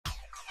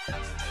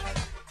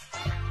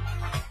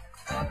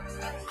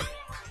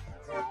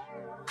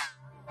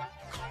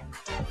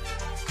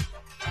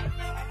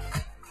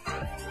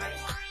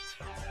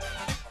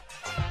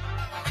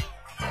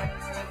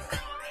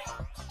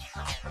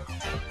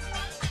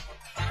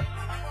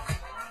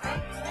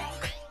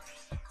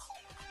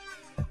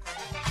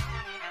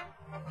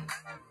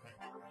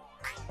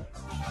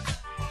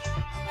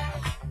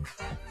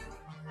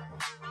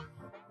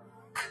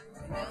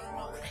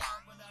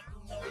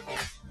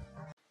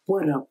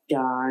What up,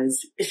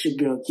 guys? It's your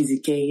girl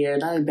KeezyKay here,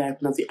 and I'm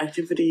back with another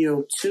reaction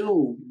video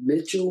to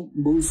Mitchel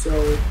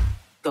Musso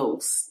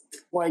Ghost.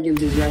 Before I get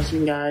into the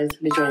reaction, guys,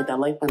 make sure you hit that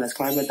like button,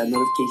 subscribe button, that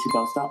notification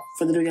bell. Stop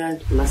further ado,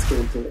 guys. Let's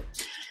get into it.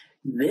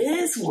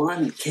 This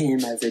one came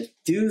as a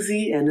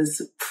doozy and a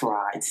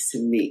surprise to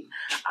me.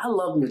 I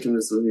love Mitchel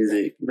Musso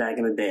music back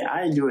in the day.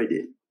 I enjoyed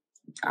it.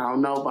 I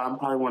don't know, but I'm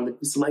probably one of the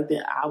people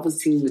selected. I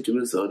was team Mitchel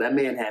Musso. That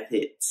man had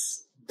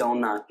hits. Don't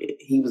knock it.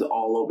 He was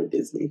all over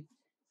Disney,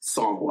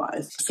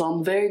 song-wise. So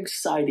I'm very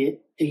excited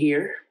to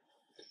hear.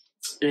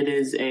 It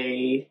is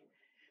a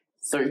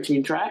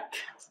 13 track.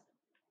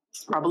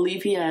 I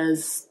believe he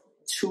has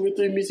 2 or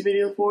 3 music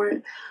videos for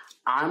it.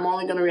 I'm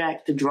only gonna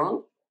react to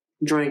Drink.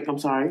 I'm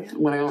sorry.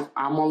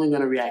 I'm only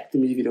gonna react to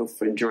the music video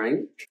for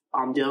Drink.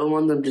 The other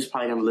one I'm just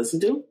probably gonna listen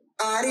to.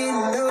 I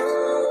didn't know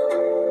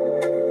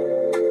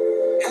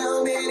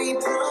how many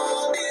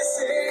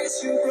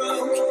promises you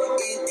broke.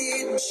 It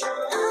didn't show.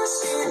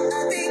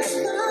 I think I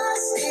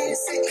lost it.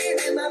 Sitting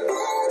in my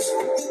bones,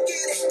 looking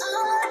at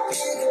our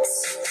kids,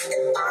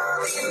 and all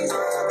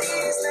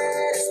these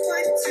letters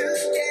put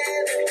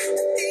together. I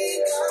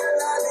think our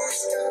love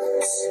is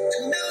ghost.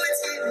 I know it's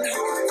getting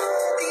hard.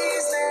 All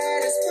these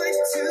letters put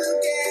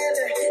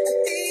together. I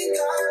think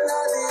our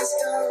love is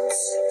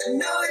ghost. I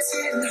know it's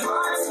getting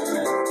hard.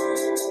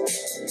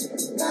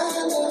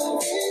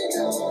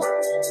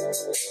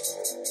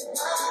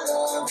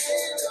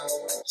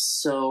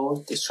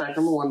 So this track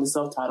number 1 is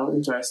self-titled.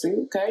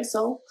 Interesting. Okay,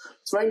 so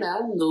right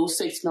now those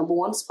 6 number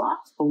 1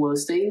 spots, but will it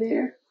stay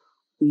there?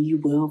 We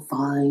will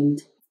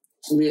find.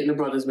 Me and the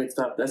brothers mixed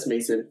up. That's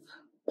Mason.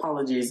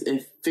 Apologies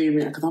if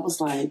figuring, because I was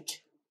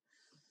like,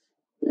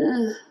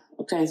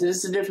 okay, so this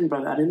is a different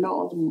brother. I didn't know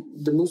all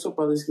the Musso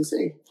brothers can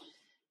sing.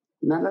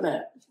 None of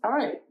that. All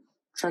right,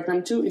 track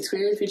number 2,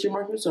 Experience, featuring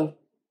Marc Musso.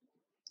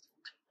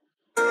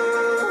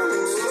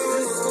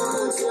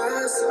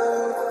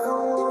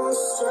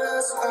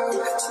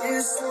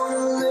 Just wanna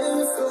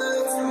live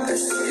life.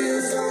 This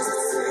is all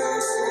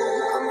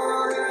I'm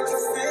on after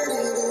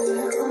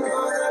fitting. Come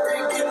on, I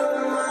think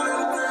you're my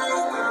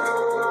brain.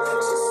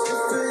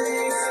 Just for the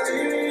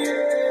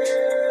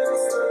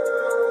experience.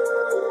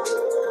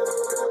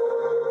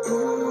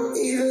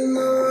 Even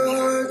though our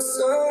hearts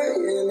are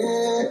in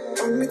it,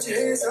 don't put your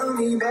hands on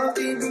me, both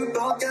we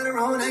both got our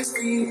own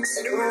experience.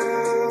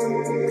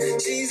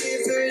 She's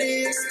here for the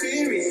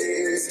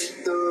experience,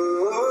 though.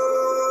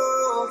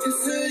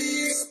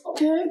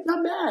 Okay, not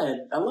bad.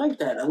 I like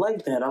that. I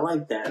like that. I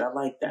like that. I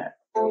like that.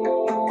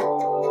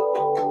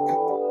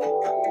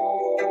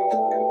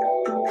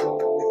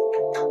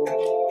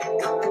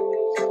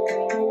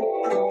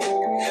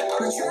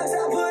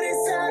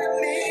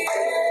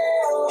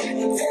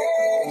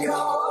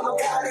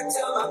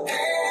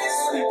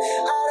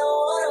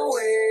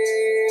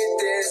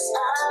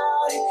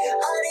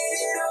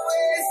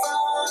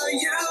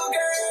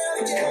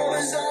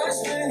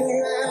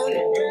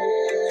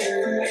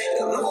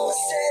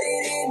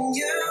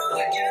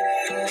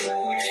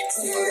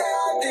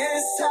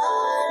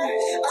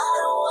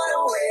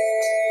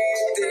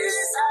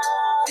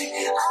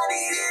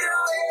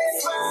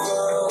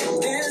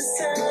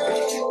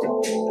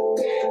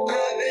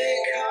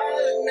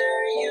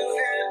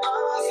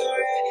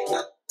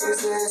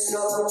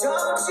 So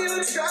don't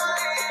you try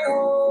and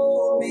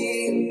hold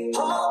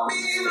me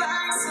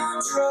like some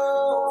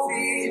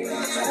trophy.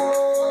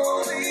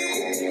 Hold me,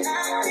 acting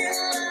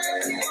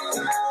like you know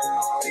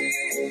me.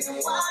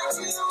 Why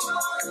do you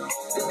want me?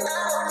 I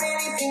don't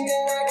really think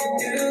that I can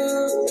do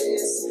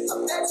this. I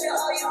bet you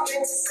all you've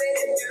been to say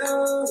to do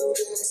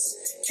this.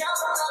 Come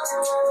on,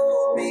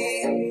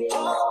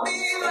 hold me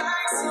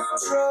like some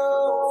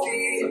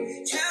trophy. You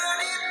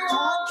didn't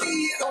want the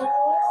old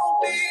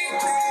me.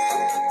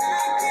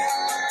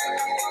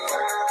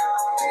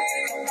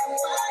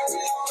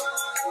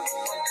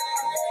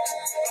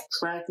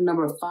 Track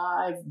number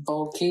 5,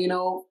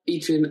 Volcano,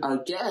 featuring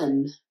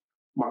again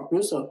Marc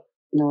Musso.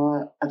 You know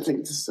what? I think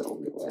this is the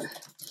only way.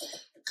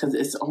 Because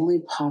it's only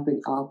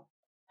popping up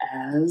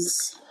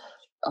as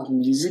a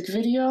music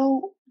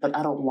video, but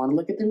I don't want to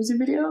look at the music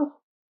video.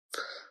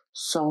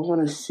 So I'm going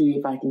to see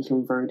if I can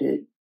convert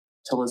it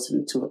to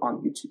listen to it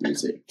on YouTube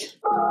Music.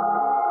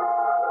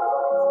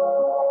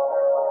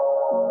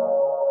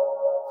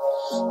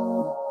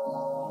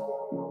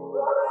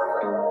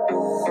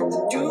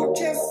 You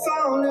kept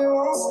falling,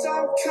 won't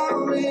stop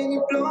calling.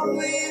 You're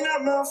blowing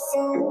up my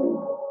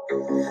phone.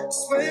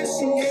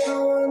 Switching you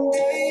one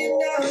day and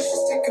now she's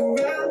sticking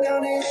around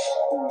down here.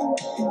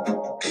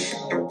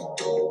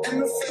 And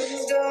my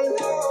friends down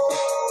low.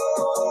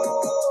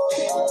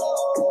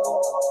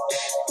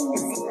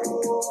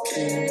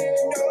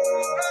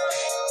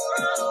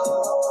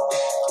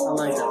 I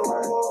like that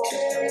part.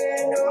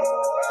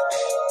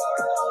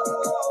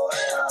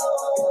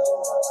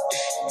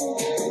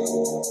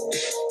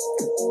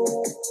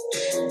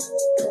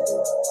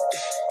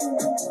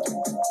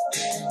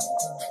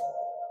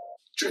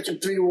 Drinking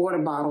 3 water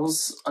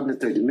bottles under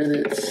 30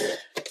 minutes.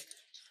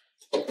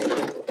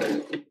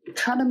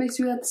 Kind of makes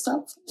you have to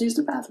stop to use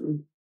the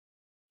bathroom.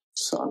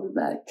 So I'll be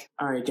back.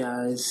 Alright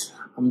guys,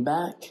 I'm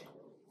back.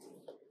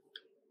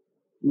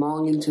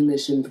 Long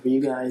intermission for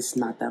you guys,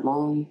 not that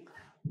long.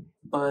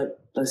 But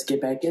let's get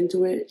back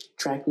into it.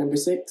 Track number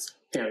 6,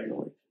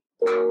 Paranoid.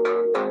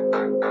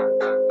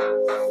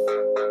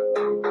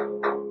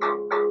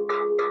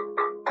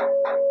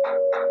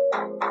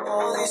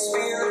 All these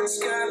feelings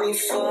got me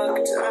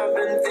fucked. I've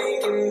been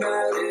thinking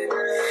about it,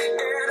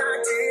 and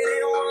I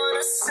didn't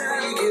wanna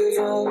say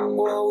give up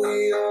what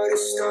we already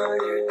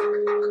started.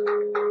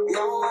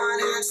 No one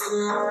hits the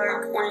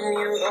mark when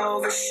you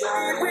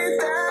overshot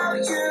without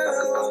you.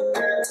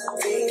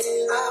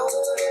 Thinking I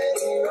was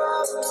getting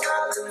rough,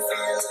 I've been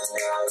feeling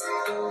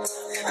down.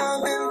 I've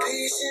been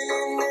patient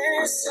in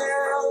this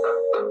cell.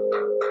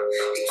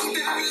 You're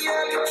keeping me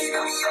up, you're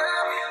keeping me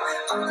up.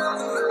 I'm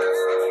loving my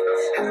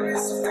life. Hurry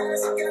so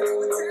fast, I got to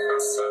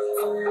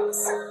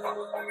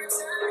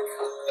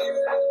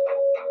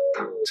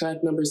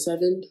Track number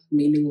 7,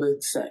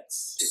 Meaningless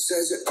Sex. She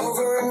says it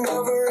over and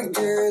over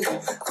again.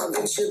 I've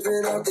been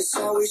tripping out this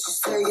always, she's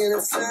taking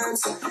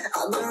offense.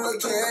 I've been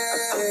looking.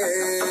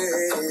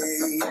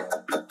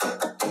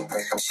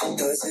 She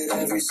does it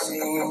every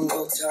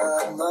single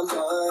time. My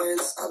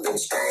mind's I've been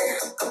She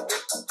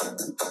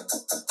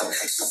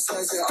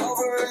says it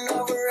over and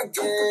over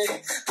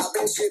again. I've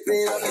been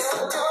tripping up.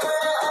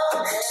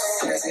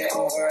 She says it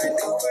over and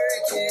over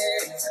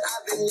again.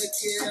 I've been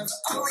looking up,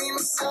 only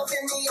myself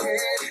in the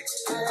head.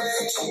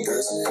 She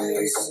does it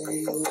every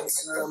single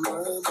time. My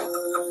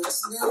mind's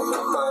now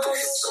my mind.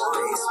 She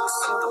makes me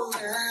so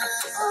mad.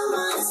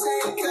 I'ma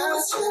take a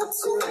trip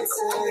to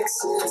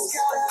Texas.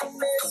 Gotta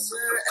miss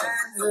her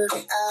and her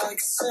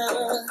accent.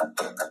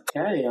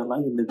 Okay, I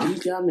like the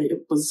beat got me.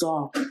 It was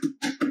off.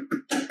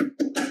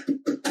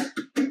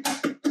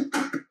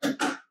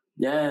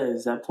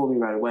 Yes, that pulled me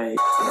right away.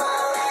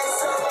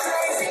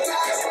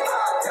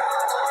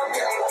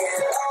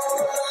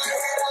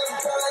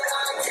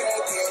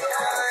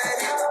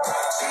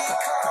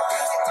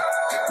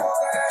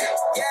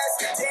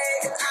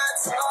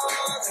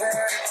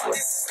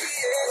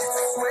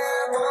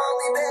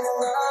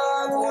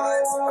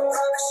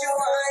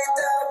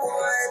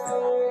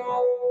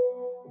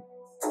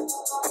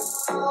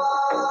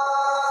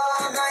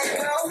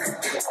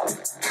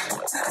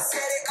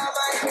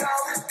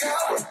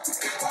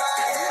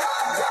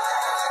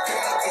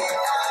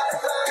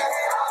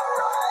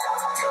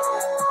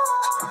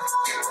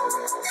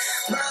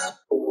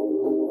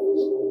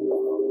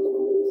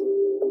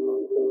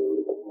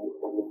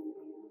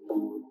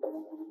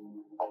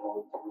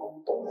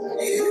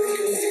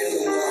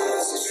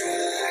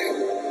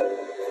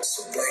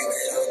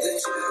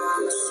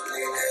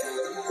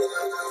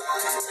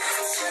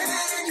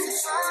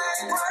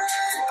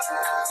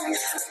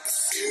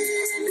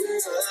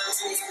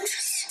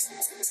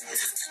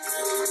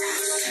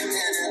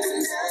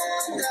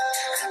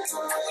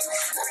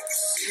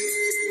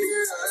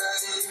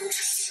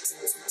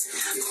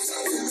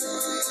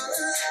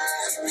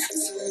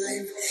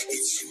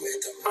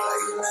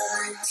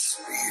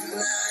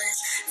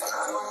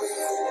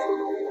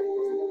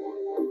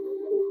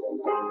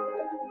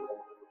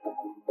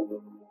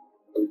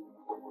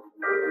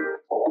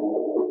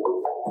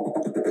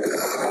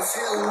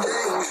 Feeling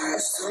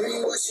dangerous. Tell me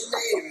what your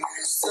name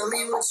is. Tell me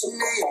what your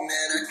name,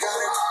 man. I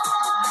gotta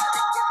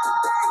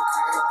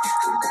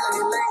I'm down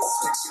your lane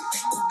switching.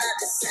 I'm about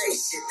to say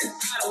shit that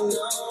I don't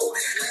know.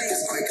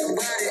 Hands quick, I'm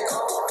about it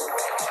all.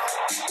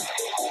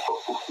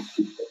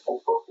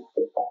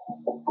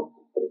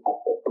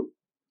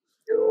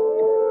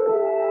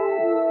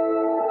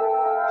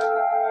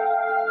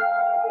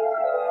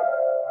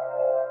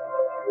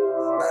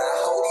 But I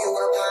hold you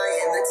up high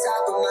in the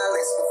top of my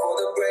list before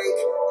the break.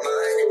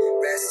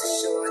 Mine, rest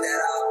assured that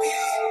I'll be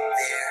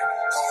there.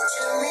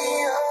 Holding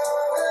me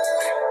over,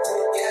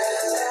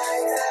 yeah,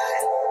 like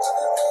that. I've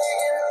been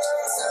waiting a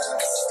long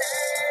time to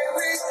stay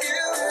with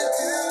you to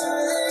do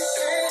this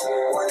shit.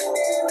 One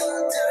day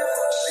we'll do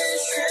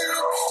this shit.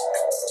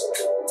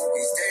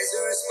 These days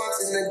are a spots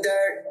in the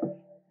dirt.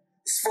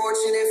 It's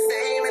fortune and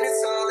fame and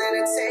it's all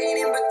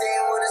entertaining, but they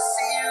wanna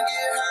see you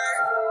get hurt.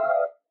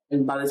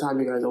 And by the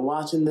time you guys are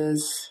watching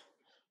this,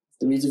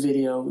 the music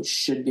video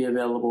should be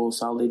available,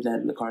 so I'll leave that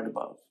in the card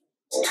above.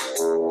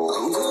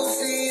 I'm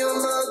goofy,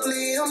 I'm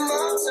ugly, I'm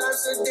all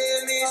types of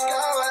damage.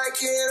 Why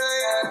can't I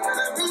have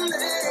my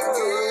leg?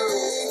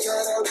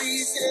 Got a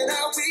reason I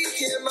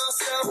weaken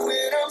myself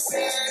when I'm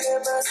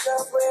sad.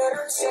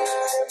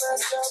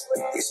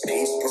 These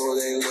people,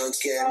 they look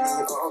at me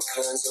all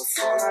kinds of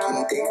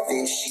funky. They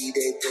fishy,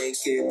 they think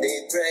if they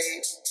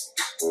break.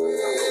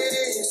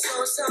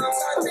 Sometimes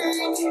I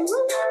think,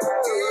 got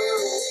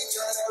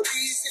a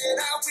reason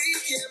I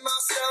weaken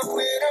myself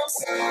when I'm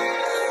sad.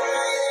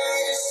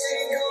 This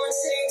ain't gonna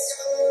take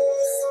too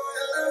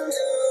long,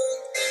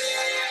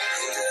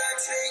 and I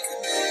take a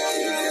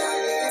big, got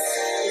me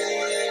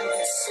feeling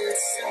this shit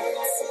so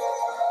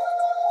far.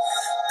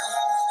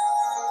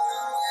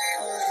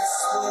 This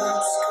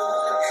one's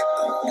good,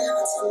 but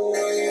not too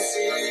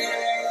easy.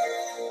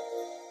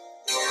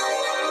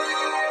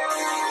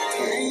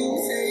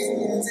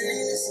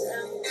 This,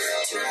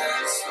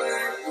 just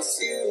when you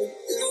see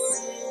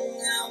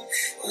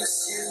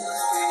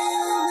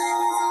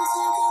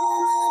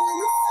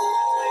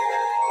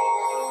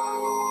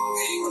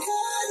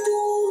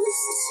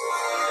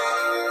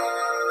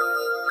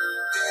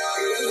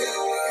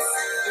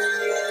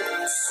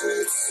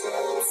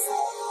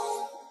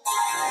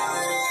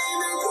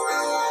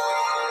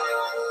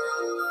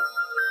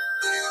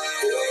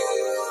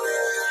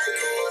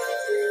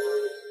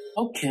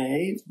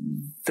Okay,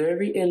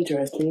 very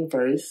interesting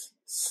verse.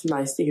 It's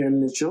nice to hear,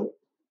 Mitchell.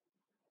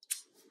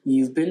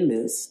 You've been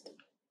missed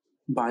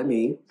by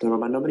me. Don't know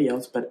about nobody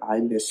else, but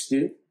I missed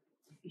you.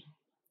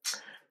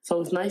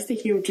 So it's nice to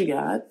hear what you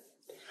got.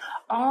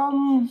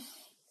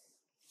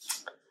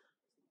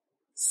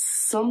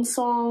 Some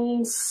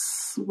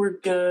songs were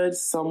good,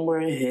 some were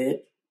a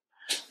hit.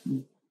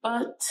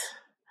 But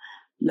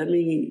let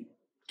me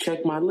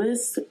check my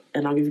list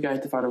and I'll give you guys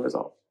the final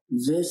result.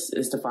 This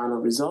is the final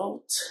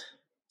result.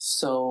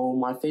 So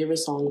my favorite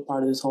song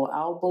part of this whole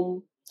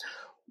album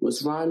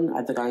was Run.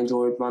 I think I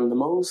enjoyed Run the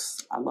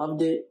most. I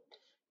loved it.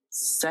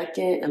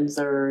 Second and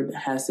third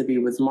has to be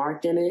with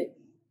Marc in it.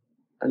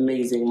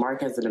 Amazing.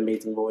 Marc has an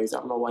amazing voice. I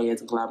don't know why he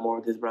hasn't collabed more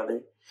with his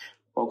brother.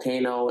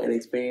 VOLCANO and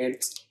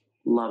Experience.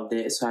 Loved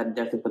it. So I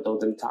definitely put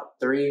those in the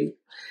top 3.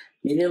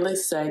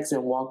 Meaningless Sex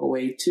and Walk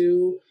Away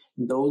 2.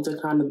 Those are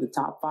kind of the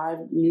top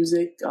 5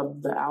 music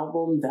of the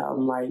album that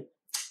I'm like,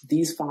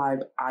 these 5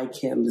 I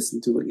can't listen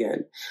to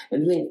again.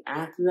 And then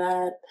after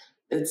that,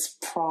 it's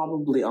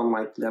probably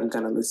unlikely I'm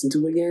going to listen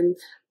to again.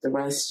 The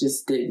rest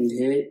just didn't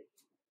hit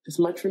as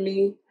much for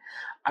me.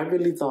 I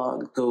really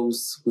thought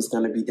Ghost was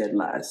going to be dead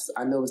last.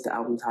 I know it's the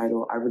album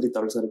title. I really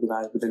thought it was going to be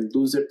last, but then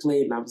Loser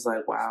played, and I was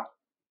like, wow.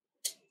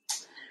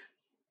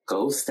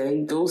 Ghost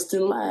ain't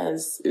ghosting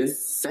last. It's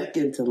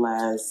second to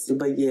last.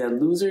 But yeah,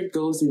 Loser,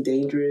 Ghost, and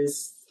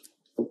Dangerous,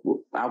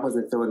 I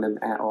wasn't feeling them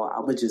at all. I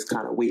was just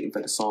kind of waiting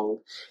for the song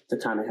to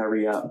kind of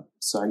hurry up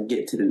so I can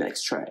get to the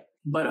next track.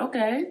 But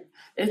okay,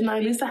 it's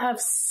nice. At least I have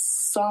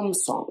some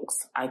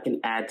songs I can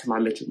add to my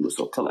Mitchel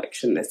Musso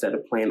collection instead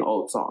of playing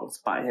old songs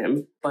by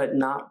him, but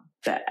not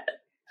bad.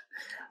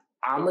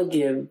 I'm going to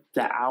give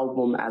the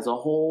album as a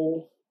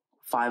whole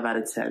 5 out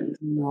of 10.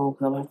 No,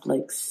 because I like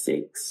like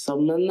 6. So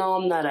no,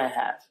 I'm not at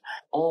half.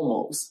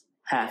 Almost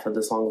half of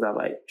the songs I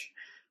like.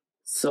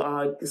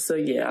 So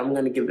yeah, I'm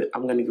gonna give it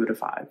a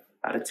 5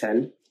 out of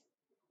 10.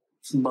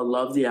 But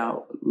love the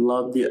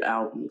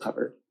album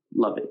cover.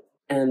 Love it.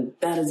 And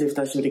that is it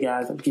for this video,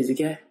 guys. I'm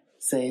KeezyKay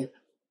saying,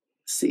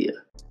 see ya.